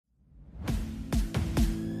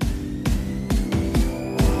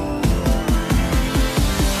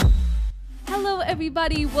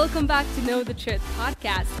everybody. Welcome back to Know the Truth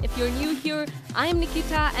podcast. If you're new here, I'm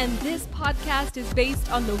Nikita, and this podcast is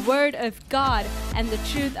based on the Word of God and the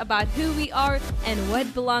truth about who we are and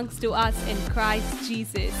what belongs to us in Christ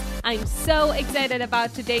Jesus. I'm so excited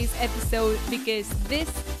about today's episode because this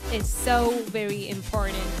is so very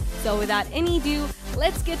important. So without any ado,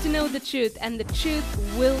 let's get to know the truth, and the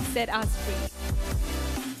truth will set us free.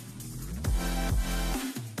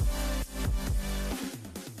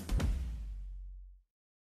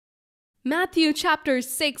 Matthew chapter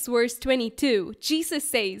 6 verse 22, Jesus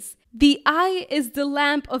says, "The eye is the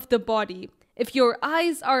lamp of the body. If your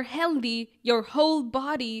eyes are healthy, your whole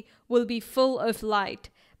body will be full of light.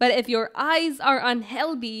 But if your eyes are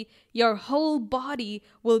unhealthy, your whole body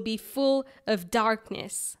will be full of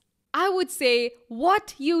darkness." I would say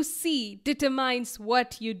what you see determines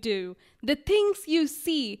what you do. The things you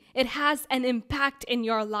see, it has an impact in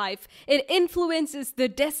your life. It influences the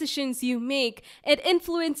decisions you make. It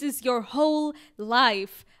influences your whole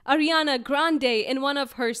life. Ariana Grande, in one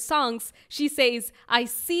of her songs, she says, "I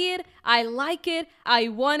see it, I like it, I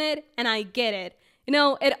want it, and I get it." You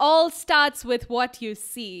know, it all starts with what you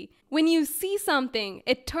see. When you see something,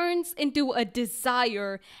 it turns into a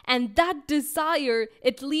desire, and that desire,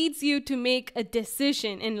 it leads you to make a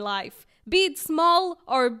decision in life. Be it small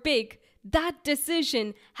or big, that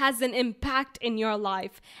decision has an impact in your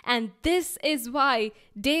life. And this is why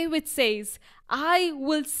David says, "I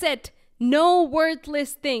will set no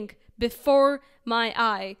worthless thing before my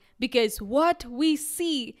eye," because what we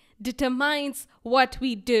see determines what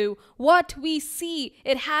we do. What we see,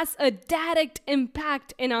 it has a direct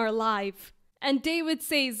impact in our life. And David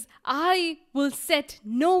says, "I will set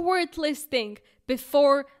no worthless thing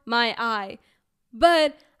before my eye."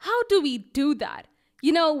 But how do we do that?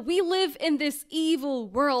 You know, we live in this evil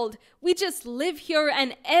world. We just live here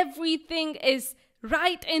and everything is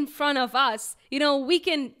right in front of us. You know, we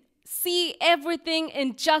can see everything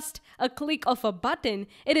in just a click of a button.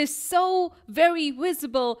 It is so very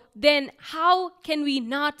visible. Then how can we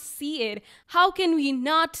not see it? How can we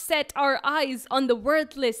not set our eyes on the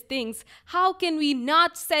worthless things? How can we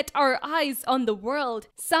not set our eyes on the world?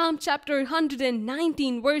 Psalm chapter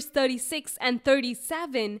 119 verse 36 and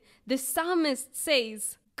 37, the psalmist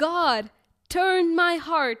says, "God, turn my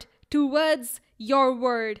heart towards your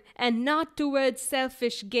word and not towards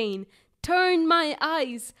selfish gain. Turn my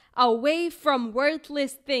eyes away from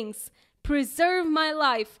worthless things. Preserve my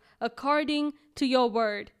life according to your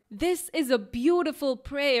word." This is a beautiful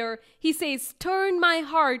prayer. He says, "Turn my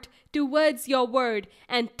heart towards your word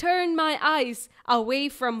and turn my eyes away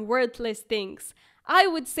from worthless things." I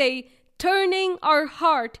would say turning our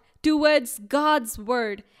heart towards God's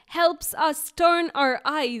word helps us turn our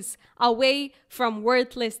eyes away from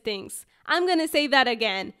worthless things. I'm going to say that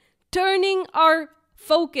again. Turning our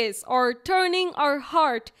focus or turning our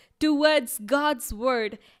heart towards God's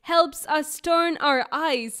word helps us turn our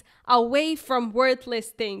eyes away from worthless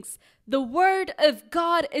things. The word of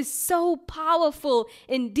God is so powerful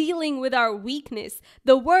in dealing with our weakness.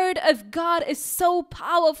 The word of God is so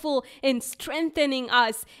powerful in strengthening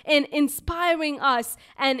us and inspiring us,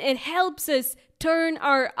 and it helps us turn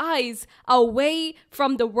our eyes away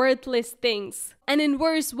from the worthless things. And in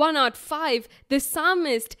verse 105, the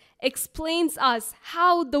psalmist explains us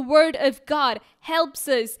how the word of God helps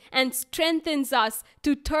us and strengthens us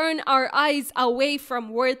to turn our eyes away from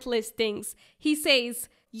worthless things. He says,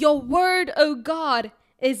 "Your word, O God,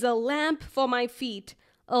 is a lamp for my feet,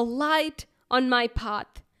 a light on my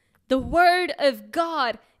path." The word of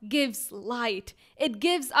God gives light. It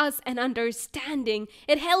gives us an understanding.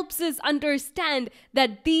 It helps us understand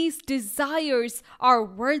that these desires are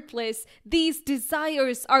worthless. These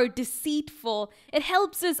desires are deceitful. It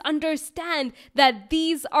helps us understand that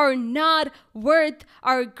these are not worth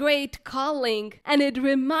our great calling. And it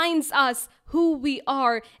reminds us who we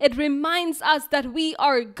are. It reminds us that we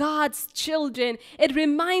are God's children. It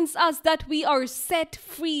reminds us that we are set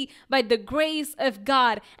free by the grace of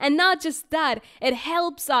God. And not just that, it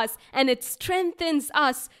helps us and it strengthens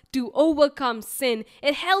us to overcome sin.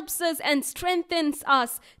 It helps us and strengthens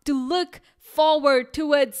us to look forward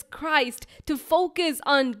towards Christ, to focus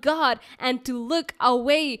on God and to look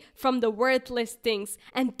away from the worthless things.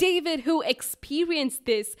 And David, who experienced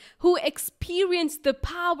this, who experienced the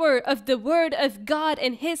power of the word of God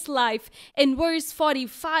in his life, in verse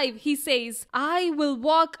 45, he says, "I will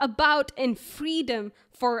walk about in freedom,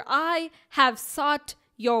 for I have sought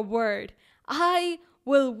your word." I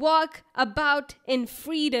will walk about in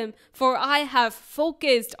freedom, for I have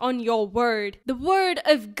focused on your word. The word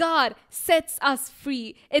of God sets us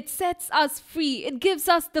free. It sets us free. It gives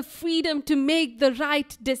us the freedom to make the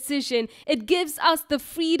right decision. It gives us the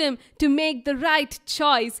freedom to make the right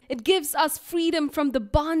choice. It gives us freedom from the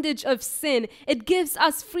bondage of sin. It gives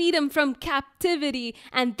us freedom from captivity.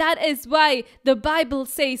 And that is why the Bible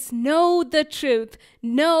says, know the truth,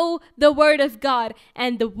 know the word of God,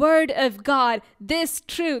 and the word of God, this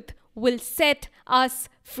truth will set us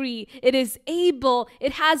free. It is able,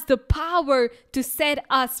 it has the power to set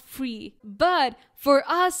us free. But for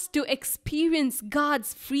us to experience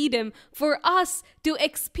God's freedom, for us to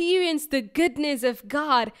experience the goodness of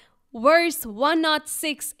God, verse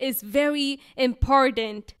 106 is very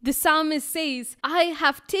important. The psalmist says, I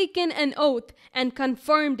have taken an oath and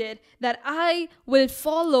confirmed it that I will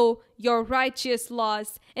follow your righteous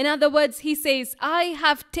laws. In other words, he says, I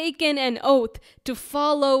have taken an oath to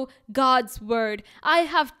follow God's word. I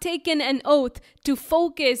have taken an oath to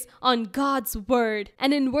focus on God's word.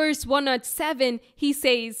 And in verse 107, he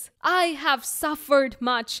says, I have suffered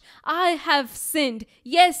much. I have sinned.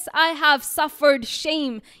 Yes, I have suffered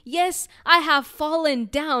shame. Yes, I have fallen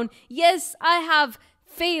down. Yes, I have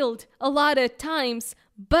failed a lot of times.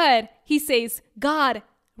 But he says, God,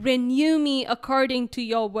 renew me according to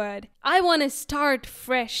your word. I want to start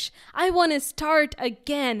fresh. I want to start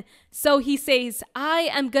again. So he says, I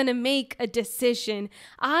am going to make a decision.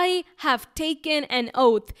 I have taken an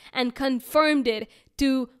oath and confirmed it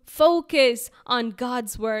to focus on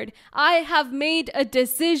God's word. I have made a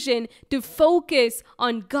decision to focus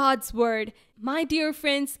on God's word. My dear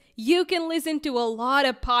friends, you can listen to a lot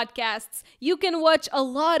of podcasts. You can watch a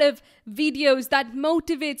lot of videos that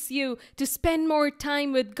motivates you to spend more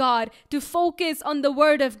time with God, to focus on the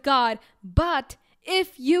word of God. But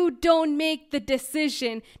if you don't make the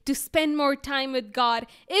decision to spend more time with God,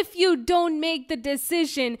 if you don't make the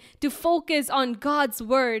decision to focus on God's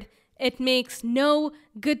word, it makes no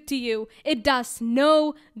good to you. It does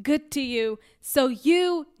no good to you. So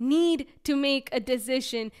you need to make a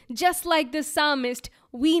decision. Just like the psalmist,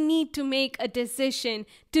 we need to make a decision.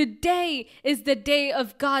 Today is the day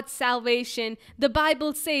of God's salvation. The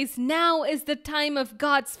Bible says now is the time of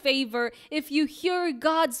God's favor. If you hear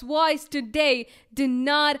God's voice today, do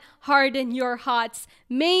not harden your hearts.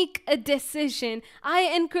 Make a decision. I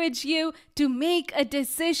encourage you to make a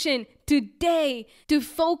decision today to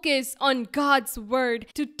focus on God's word,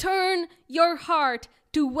 to turn your heart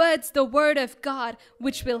towards the word of God,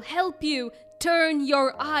 which will help you turn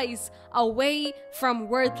your eyes away from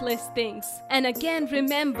worthless things. And again,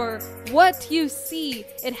 remember, what you see,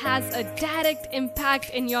 it has a direct impact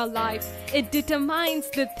in your life. It determines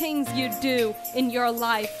the things you do in your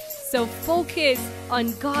life. So focus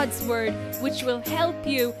on God's word, which will help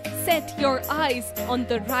you set your eyes on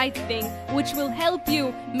the right thing, which will help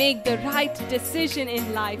you make the right decision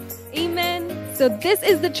in life. Amen. So this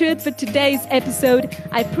is the truth for today's episode.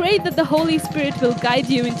 I pray that the Holy Spirit will guide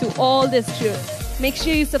you into all this truth. Make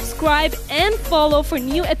sure you subscribe and follow for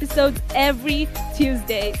new episodes every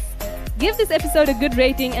Tuesday. Give this episode a good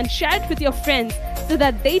rating and share it with your friends so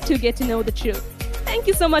that they too get to know the truth. Thank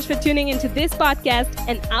you so much for tuning into this podcast,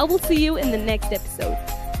 and I will see you in the next episode.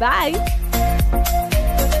 Bye.